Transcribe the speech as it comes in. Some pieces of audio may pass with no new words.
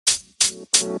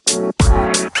Hi,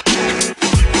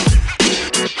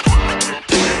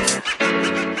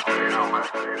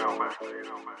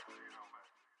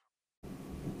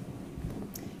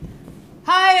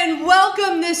 and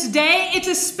welcome this day. It's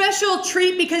a special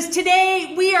treat because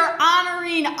today we are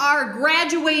honoring our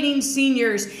graduating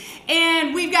seniors,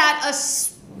 and we've got a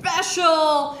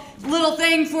special little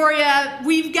thing for you.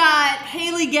 We've got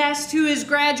Haley Guest, who is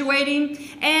graduating,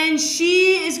 and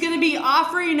she is going to be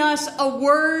offering us a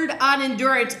word on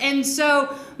endurance. And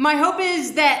so my hope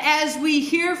is that as we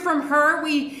hear from her,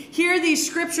 we hear these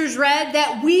scriptures read,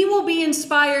 that we will be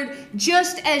inspired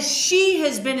just as she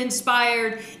has been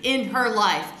inspired in her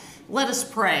life. Let us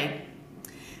pray.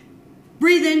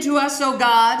 Breathe into us, O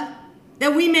God,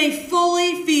 that we may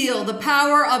fully feel the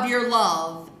power of your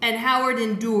love and how it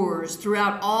endures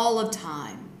throughout all of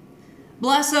time.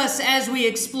 Bless us as we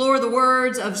explore the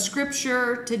words of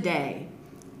Scripture today.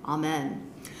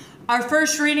 Amen. Our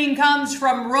first reading comes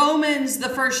from Romans, the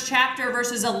first chapter,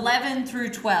 verses 11 through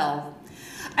 12.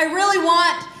 I really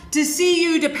want to see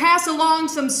you to pass along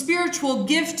some spiritual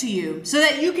gift to you so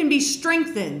that you can be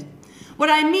strengthened. What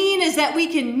I mean is that we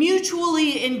can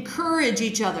mutually encourage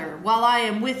each other while I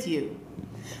am with you.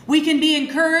 We can be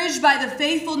encouraged by the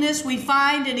faithfulness we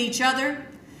find in each other,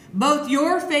 both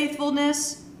your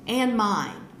faithfulness and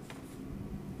mine.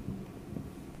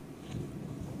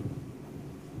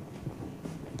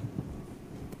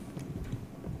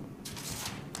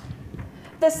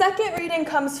 The second reading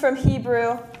comes from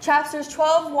Hebrew, chapters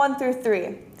 12, 1 through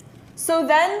 3. So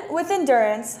then, with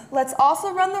endurance, let's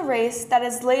also run the race that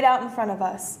is laid out in front of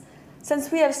us.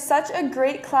 Since we have such a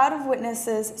great cloud of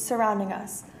witnesses surrounding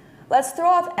us, let's throw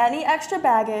off any extra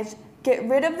baggage, get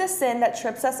rid of the sin that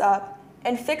trips us up,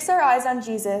 and fix our eyes on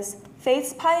Jesus,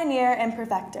 faith's pioneer and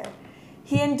perfecter.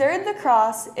 He endured the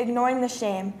cross, ignoring the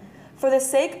shame, for the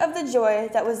sake of the joy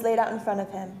that was laid out in front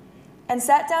of him, and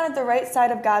sat down at the right side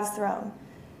of God's throne.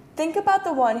 Think about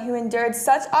the one who endured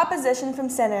such opposition from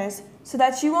sinners so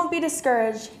that you won't be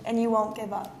discouraged and you won't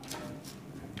give up.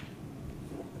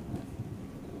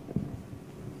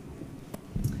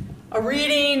 A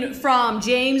reading from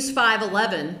James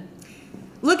 5:11.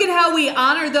 Look at how we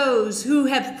honor those who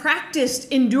have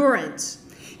practiced endurance.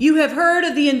 You have heard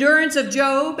of the endurance of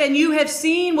Job, and you have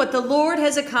seen what the Lord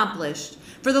has accomplished.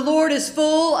 For the Lord is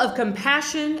full of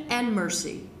compassion and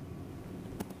mercy.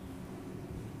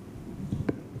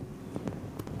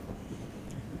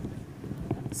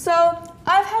 So,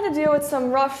 I've had to deal with some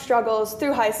rough struggles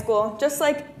through high school, just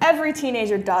like every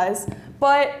teenager does.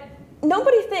 But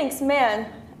nobody thinks, man,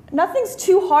 nothing's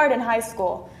too hard in high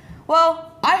school.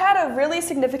 Well, I had a really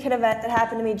significant event that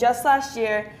happened to me just last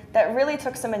year that really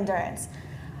took some endurance.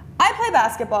 I play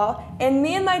basketball, and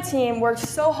me and my team worked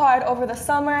so hard over the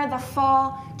summer, the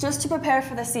fall, just to prepare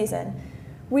for the season.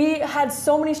 We had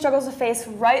so many struggles to face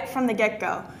right from the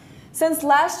get-go. Since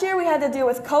last year we had to deal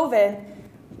with COVID,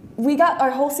 we got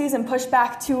our whole season pushed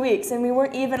back 2 weeks, and we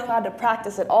weren't even allowed to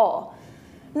practice at all.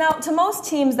 Now, to most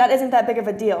teams, that isn't that big of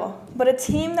a deal, but a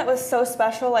team that was so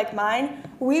special like mine,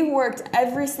 we worked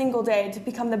every single day to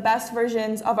become the best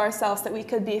versions of ourselves that we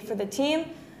could be for the team,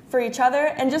 for each other,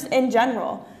 and just in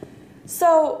general.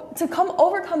 So, to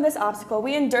overcome this obstacle,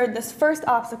 we endured this first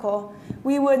obstacle.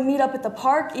 We would meet up at the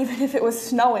park, even if it was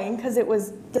snowing, because it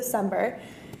was December,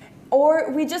 or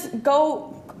we just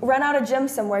go rent out a gym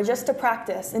somewhere just to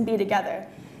practice and be together.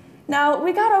 Now,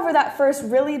 we got over that first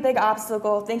really big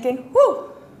obstacle thinking,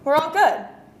 whew, we're all good.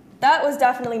 That was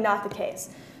definitely not the case.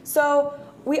 So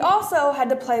we also had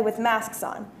to play with masks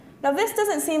on. Now, this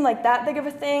doesn't seem like that big of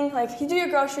a thing. Like, you do your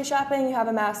grocery shopping, you have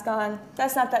a mask on.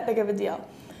 That's not that big of a deal.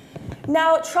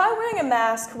 Now, try wearing a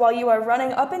mask while you are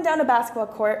running up and down a basketball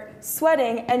court,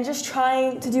 sweating, and just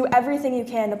trying to do everything you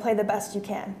can to play the best you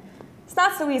can. It's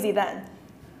not so easy then.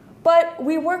 But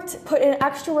we put in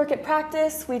extra work at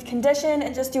practice, we'd condition,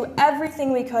 and just do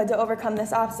everything we could to overcome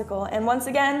this obstacle. And once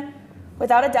again,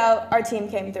 without a doubt, our team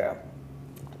came through.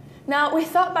 Now, we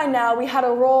thought by now we had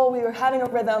a roll, we were having a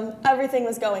rhythm, everything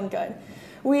was going good.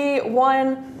 We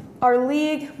won our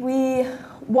league, we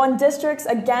won districts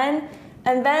again,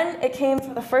 and then it came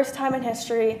for the first time in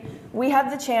history, we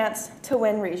had the chance to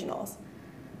win regionals.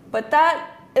 But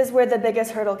that is where the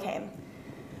biggest hurdle came.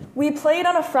 We played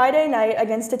on a Friday night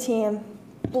against a team,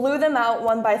 blew them out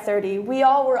 1-30. We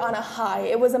all were on a high.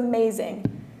 It was amazing.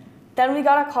 Then we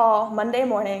got a call Monday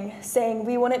morning saying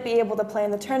we wouldn't be able to play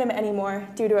in the tournament anymore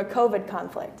due to a COVID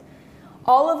conflict.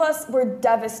 All of us were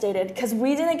devastated because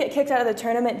we didn't get kicked out of the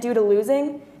tournament due to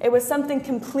losing. It was something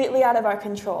completely out of our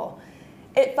control.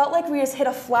 It felt like we just hit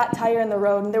a flat tire in the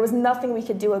road and there was nothing we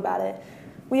could do about it.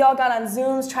 We all got on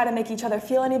Zooms, tried to make each other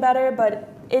feel any better, but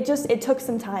it took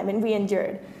some time and we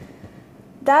endured.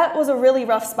 That was a really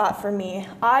rough spot for me.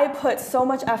 I put so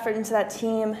much effort into that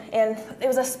team, and it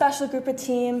was a special group of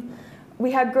team. We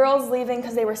had girls leaving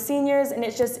because they were seniors, and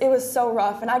it was so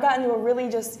rough, and I got into a really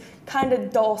just kind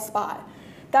of dull spot.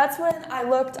 That's when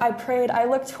I prayed, I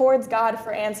looked towards God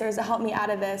for answers to help me out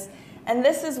of this, and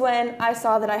this is when I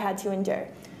saw that I had to endure.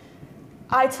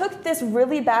 I took this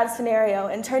really bad scenario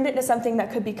and turned it into something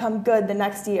that could become good the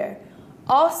next year.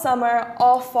 All summer,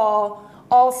 all fall,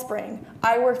 all spring,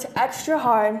 I worked extra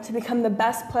hard to become the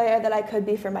best player that I could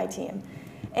be for my team.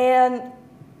 And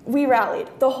we rallied.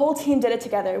 The whole team did it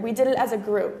together. We did it as a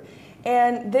group.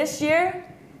 And this year,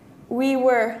 we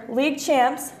were league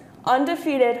champs,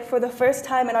 undefeated for the first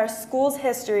time in our school's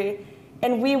history,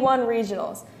 and we won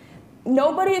regionals.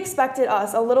 Nobody expected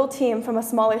us, a little team from a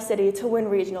smaller city, to win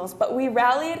regionals, but we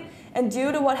rallied, and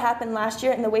due to what happened last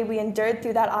year and the way we endured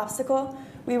through that obstacle,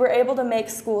 we were able to make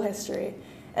school history.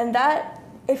 And that,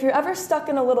 if you're ever stuck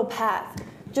in a little path,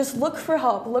 just look for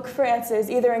help, look for answers,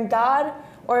 either in God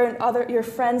or in your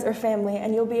friends or family,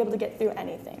 and you'll be able to get through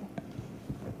anything.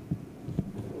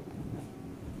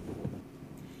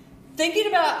 Thinking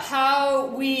about how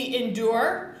we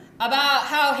endure, about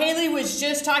how Haley was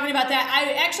just talking about that,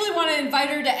 I actually want to invite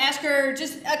her to ask her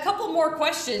just a couple more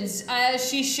questions as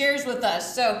she shares with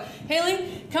us. So,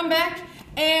 Haley, come back,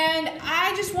 and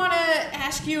I just want to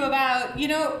ask you about,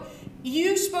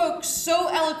 you spoke so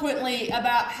eloquently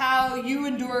about how you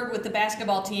endured with the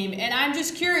basketball team, and I'm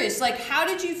just curious, how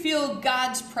did you feel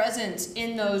God's presence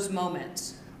in those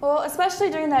moments? Well,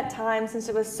 especially during that time, since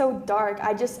it was so dark,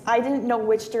 I didn't know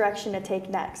which direction to take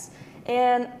next.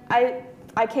 And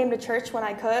I came to church when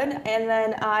I could, and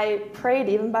then I prayed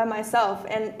even by myself,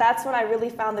 and that's when I really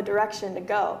found the direction to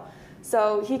go.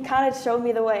 So he kind of showed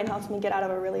me the way and helped me get out of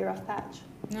a really rough patch.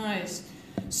 Nice.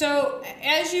 So,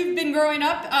 as you've been growing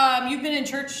up, you've been in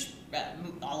church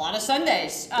a lot of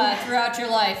Sundays throughout your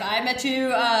life. I met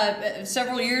you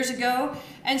several years ago,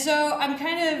 and so I'm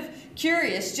kind of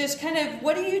curious, just kind of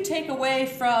what do you take away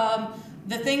from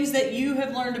the things that you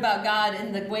have learned about God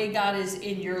and the way God is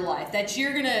in your life that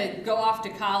you're going to go off to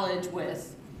college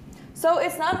with? So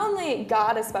it's not only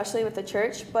God, especially with the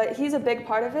church, but he's a big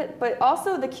part of it, but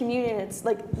also the community. It's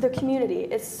the community.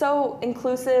 It's so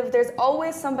inclusive. There's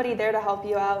always somebody there to help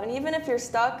you out. And even if you're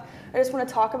stuck or just want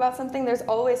to talk about something, there's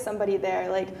always somebody there.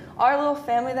 Our little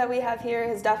family that we have here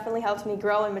has definitely helped me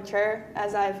grow and mature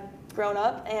as I've grown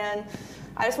up. And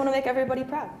I just want to make everybody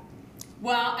proud.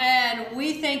 Well, and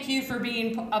we thank you for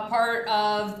being a part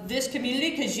of this community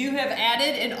because you have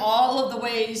added in all of the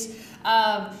ways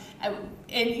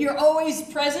and you're always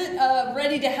present,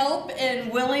 ready to help and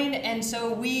willing, and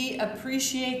so we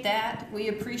appreciate that. We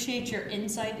appreciate your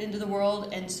insight into the world,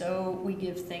 and so we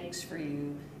give thanks for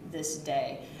you this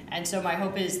day. And so my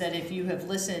hope is that if you have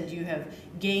listened, you have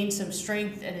gained some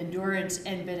strength and endurance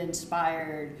and been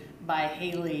inspired by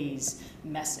Haley's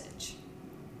message.